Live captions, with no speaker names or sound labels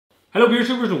Hello beer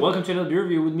troopers and welcome to another beer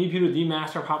review with me, Peter, the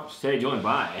Master of Hops, today joined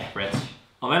by Brett.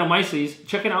 Alvaro Meisley's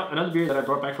checking out another beer that I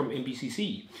brought back from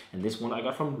MBCC. And this one I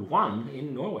got from Drammen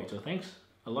in Norway. So thanks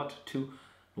a lot to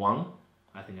Drammen,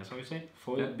 I think that's how you say it,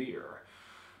 for the beer.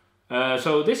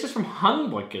 So this is from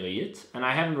HaandBryggeriet, and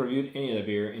I haven't reviewed any other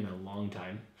beer in a long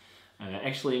time.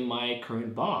 Actually, my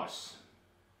current boss,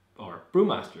 or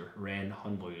brewmaster, ran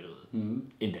HaandBryggeriet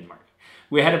in Denmark.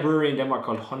 We had a brewery in Denmark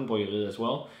called HaandBryggeriet as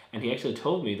well, and he actually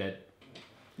told me that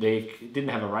they didn't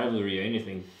have a rivalry or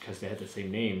anything because they had the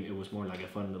same name. It was more like a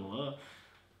fun little,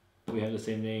 we have the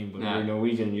same name, but we're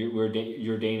Norwegian,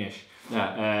 you're Danish.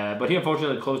 Yeah. But he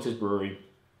unfortunately closed his brewery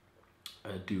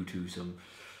due to some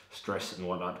stress and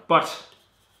whatnot. But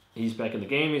he's back in the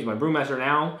game. He's my brewmaster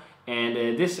now, and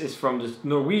this is from the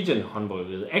Norwegian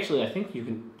HaandBryggeriet. Actually, I think you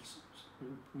can.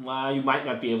 Well, you might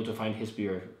not be able to find his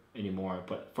beer anymore,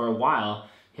 but for a while,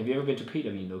 have you ever been to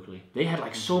Petervin locally? They had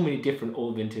like so many different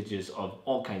old vintages of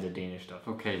all kinds of Danish stuff.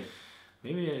 Okay.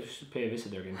 Maybe I should pay a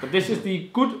visit there again. But this is the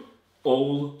Good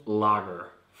Old Lager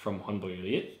from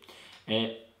HaandBryggeriet.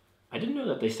 And I didn't know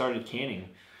that they started canning.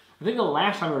 I think the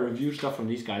last time I reviewed stuff from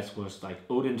these guys was like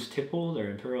Odin's Tipple,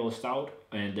 their Imperial Stout,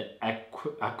 and the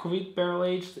Aquavit Barrel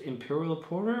Aged Imperial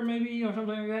Porter, maybe, or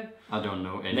something like that. I don't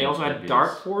know. And they also had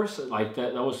Dark Horse, like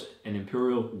that was an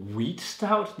Imperial Wheat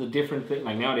Stout, the different thing.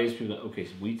 Like nowadays, people are like, okay,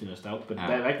 it's wheat in a stout, but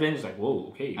back then it's like, whoa,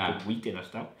 okay, you put wheat in a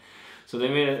stout. So they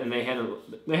made it, and they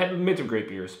had made some great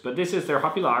beers. But this is their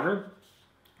hoppy lager.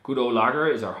 Good Old Lager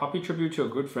is our hoppy tribute to our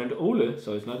good friend Ole,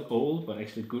 so it's not old, but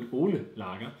actually Good Ole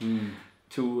Lager.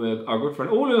 To our good friend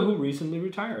Ole, who recently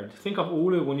retired. Think of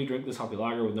Ole when you drink this hoppy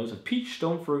lager with notes of peach,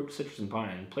 stone fruit, citrus, and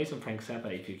pine. Play some Frank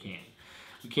Zappa if you can.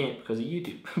 You can't because of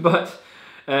YouTube. But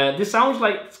this sounds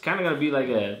like it's kind of going to be like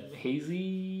a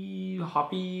hazy,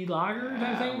 hoppy lager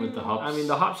type thing. With the hops. I mean,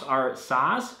 the hops are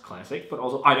Saaz, classic, but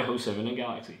also Idaho 7 and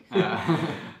Galaxy.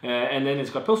 And then it's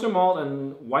got Pilsner Malt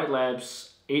and White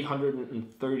Labs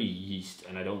 830 yeast,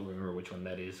 and I don't remember which one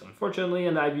that is, unfortunately,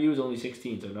 and the IBU is only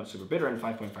 16, so not super bitter, and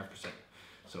 5.5%.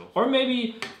 So, or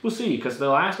maybe we'll see, because the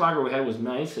last lager we had was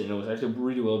nice and it was actually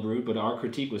really well brewed, but our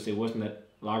critique was it wasn't that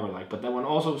lager-like. But that one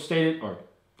also stated,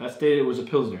 it was a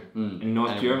Pilsner in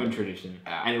North German tradition,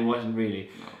 and it wasn't really.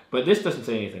 No. But this doesn't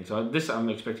say anything, so this I'm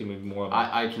expecting maybe more of.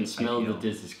 I can smell that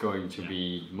this is going to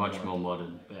be much more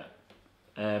modern.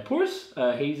 Yeah. Pours,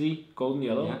 hazy, golden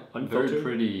yellow, unfiltered. Very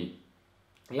pretty.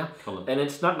 Yeah, color. And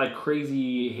it's not like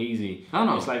crazy hazy.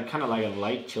 No. It's like kind of like a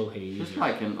light chill haze. Just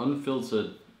like an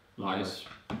unfiltered nice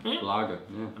lager.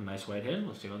 Yeah. A nice white head.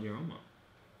 Let's check out the aroma.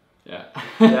 Yeah.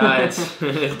 Yeah, it's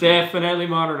definitely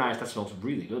modernized. That smells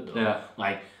really good though. Yeah.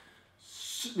 Like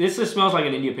this just smells like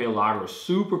an India Pale Lager.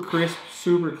 Super crisp,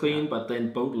 super clean, but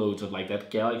then boatloads of like that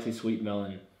Galaxy sweet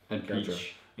melon and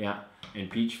peach. Yeah. And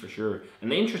peach for sure.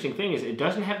 And the interesting thing is it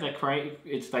doesn't have that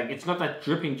it's not that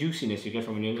dripping juiciness you get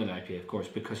from a New England IPA, of course,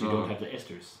 because you don't have the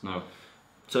esters. No.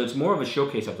 So it's more of a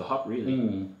showcase of the hop,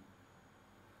 really.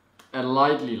 A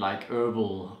lightly like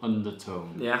herbal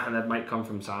undertone. Yeah, and that might come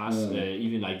from Saaz,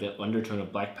 even like the undertone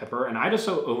of black pepper. And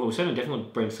Idaho 7 definitely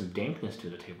brings some dampness to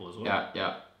the table as well.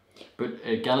 Yeah.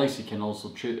 But Galaxy can also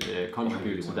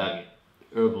contribute to that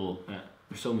herbal. Yeah.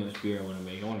 There's so much beer I want to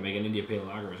make. I want to make an India Pale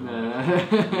Lager as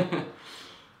well.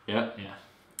 Yeah.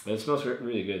 But it smells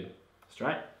really good. Let's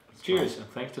try it. Cheers. And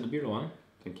thanks to the beer one.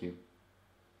 Thank you.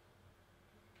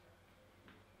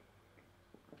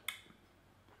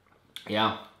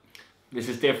 Yeah. This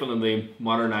is definitely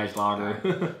modernized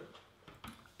lager.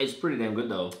 It's pretty damn good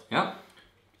though. Yeah.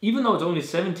 Even though it's only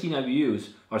 17 IBUs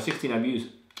or 16 IBUs,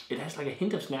 it has like a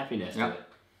hint of snappiness to it.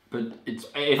 But it's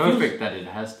perfect that it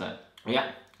has that.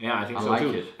 Yeah, I think so like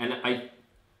too. It. And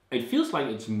it feels like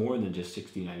it's more than just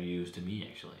 16 IBUs to me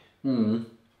actually.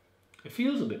 It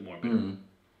feels a bit more bitter.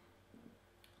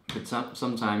 But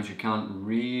sometimes you can't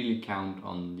really count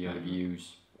on the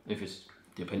IBUs if it's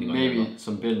depending on maybe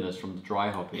some bitterness from the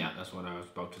dry hopping. Yeah, that's what I was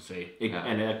about to say.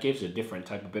 And it gives a different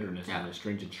type of bitterness than the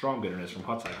stringent, strong bitterness from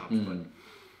hot side hops. But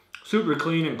super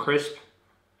clean and crisp.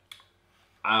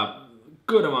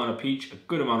 Good amount of peach, a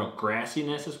good amount of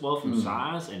grassiness as well from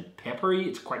Saaz, and peppery.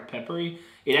 It's quite peppery.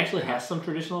 It actually has some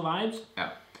traditional vibes.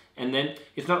 Yeah. And then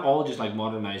it's not all just like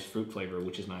modernized fruit flavor,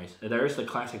 which is nice. There is the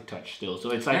classic touch still. So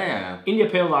it's like India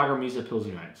Pale Lager meets a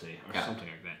Pilsner, I'd say, or something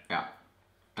like that. Yeah.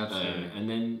 Absolutely. And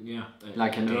then,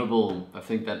 like an herbal, I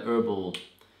think that herbal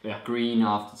green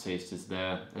aftertaste is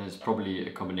there. And it's probably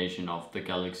a combination of the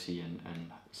Galaxy and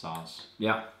Saaz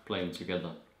playing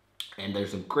together. And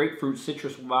there's some grapefruit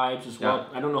citrus vibes as well.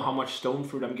 I don't know how much stone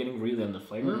fruit I'm getting really on the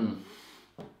flavor.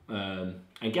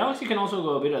 And Galaxy can also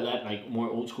go a bit of that like more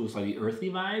old school, slightly earthy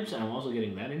vibes, and I'm also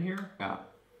getting that in here. Yeah.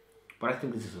 But I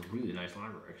think this is a really nice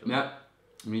lager, actually. Yeah,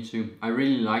 me too. I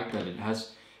really like that it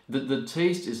has... The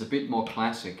taste is a bit more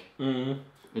classic. Mm-hmm.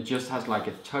 It just has like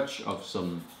a touch of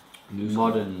some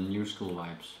modern new school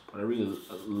vibes. But I really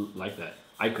like that.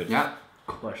 I could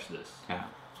crush this. Yeah.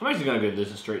 I'm actually going to give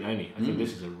this a straight 90. I think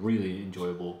this is a really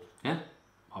enjoyable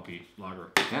hoppy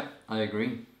lager. Yeah, I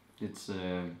agree. It's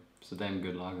a damn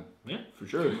good lager. Yeah, for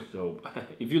sure. So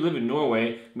if you live in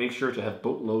Norway, make sure to have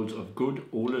boatloads of good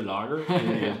Ole lager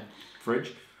in your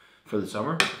fridge for the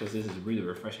summer, because this is really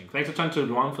refreshing. Thanks a ton to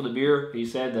Luan for the beer. He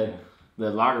said that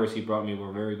the lagers he brought me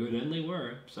were very good, and they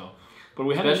were. So, but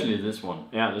we especially this one.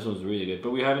 Yeah, this one's really good.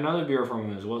 But we have another beer from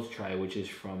him as well to try, which is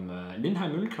from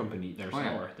Lindheim Øl Company. Their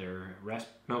sour, their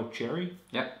cherry.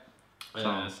 Yep.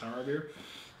 Sour beer.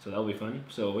 So that'll be fun.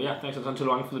 So yeah, thanks a ton to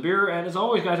Luan for the beer. And as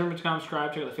always, guys, remember to comment,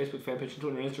 subscribe, check out the Facebook fan page,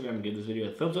 Twitter, and Instagram, and give this video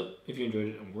a thumbs up if you enjoyed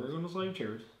it. And we're going to say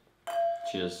cheers.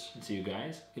 Cheers. And see you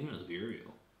guys in another beer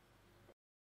review.